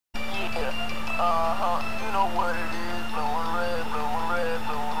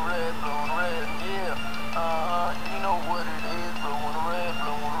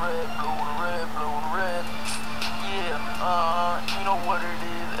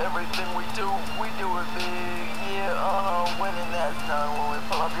everything we do it big. Yeah, winning, that's done. When we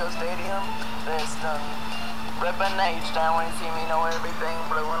pull up your stadium, that's done. Reppin H-Town, when you see me, know everything.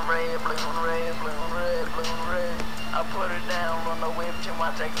 Blue and red, blue and red, blue and red, blue and red. I put it down on the whip to my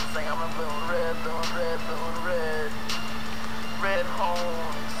Texans thing. I'm in blue and red, blue and red, blue and red. Red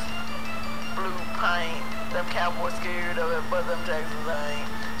horns, blue paint. Them Cowboys scared of it, but them Texans ain't.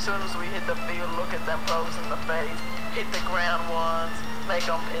 Soon as we hit the field, look at them pros in the face. Hit the ground ones, make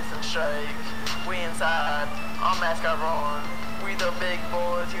them piss and shake. We inside, our mascot roarin. We the big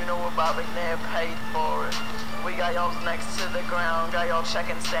boys, you know what Bob McNair paid for it. We got y'all next to the ground, got y'all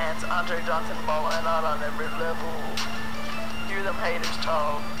checking stance. Andre Johnson balling out on every level. Hear them haters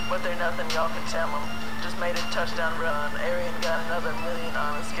talk, but they're nothing y'all can tell them. Just made a touchdown run, Arian got another million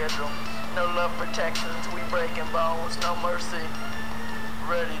on the schedule. No love for Texans, we breaking bones, no mercy.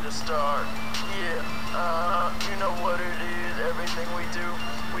 Ready to start, yeah, you know what it is, everything we do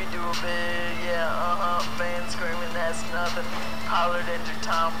it big, yeah, fans screaming, that's nothing. Pollard into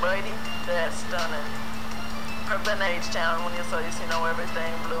Tom Brady, that's stunning. Reppin H-Town, when you say you know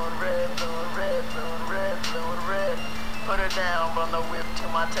everything, blue and red, blue and red, blue and red, blue and red. Put it down from the whip to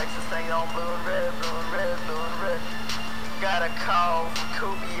my Texas thing on blue and red, blue and red, blue and red. Got a call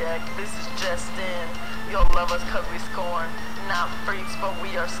from Kubiak, this is just in. You'll love us cause we scoring. Not freaks, but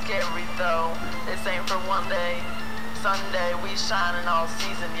we are scary though. This ain't for one day. Sunday, we shining all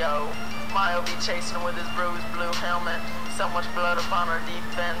season, yo. Mayo be chasing with his bruised blue helmet. So much blood upon our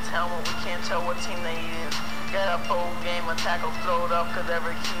defense helmet, we can't tell what team they is. Get a full game of tackles throwed up, cause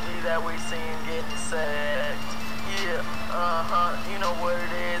every QB that we seen getting sacked. Yeah, you know what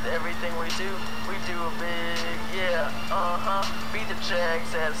it is, everything we do it big, yeah, beat the Jags,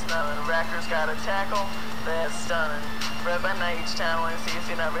 that's nothing. Rackers got a tackle, that's stunning. Reppin H-Town, when you see us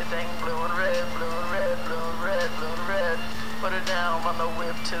in everything, blue and red, blue and red, blue and red, blue and red. Put it down on the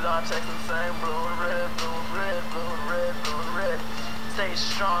whip to the Texans saying blue and red, blue and red, blue and red, blue and red. Stay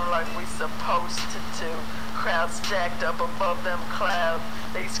strong like we supposed to do. Crowd stacked up above them clouds,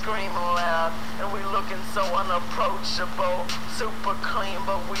 they screaming loud, and we looking so unapproachable. Super clean,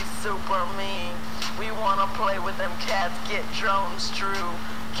 but we super mean. We wanna play with them cats, get drones true.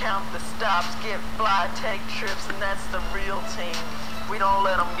 Count the stops, get fly, take trips, and that's the real team. We don't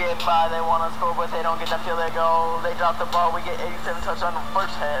let them get by, they wanna score, but they don't get to feel their goal. They drop the ball, we get 87 touch on the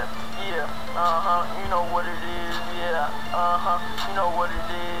first half. Yeah, you know what it is, yeah, you know what it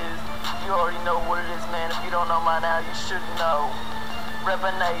is. You already know what it is, man. If you don't know by now, you should know.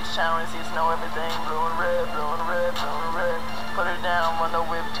 Reppin H-Town, you know everything. Blue and red, blue and red, blue and red. Put it down, run the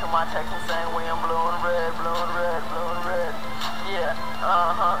whip to my Texans saying we in blue and red, blue and red, blue and red. Yeah,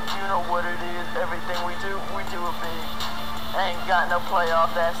 you know what it is. Everything we do it big. Ain't got no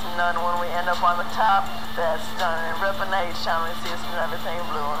playoff, that's none. When we end up on the top, that's stunning. Reppin H-Town, you know everything.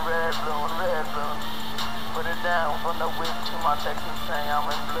 Blue and red, blue and red, blue. Put it down from the whip to my Texans saying I'm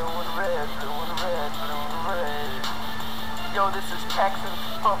in blue and red, blue and red, blue and red. Yo, this is Texans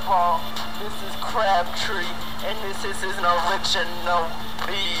football, this is Crabtree, and this is an original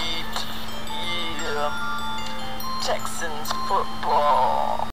beat. Yeah, Texans football.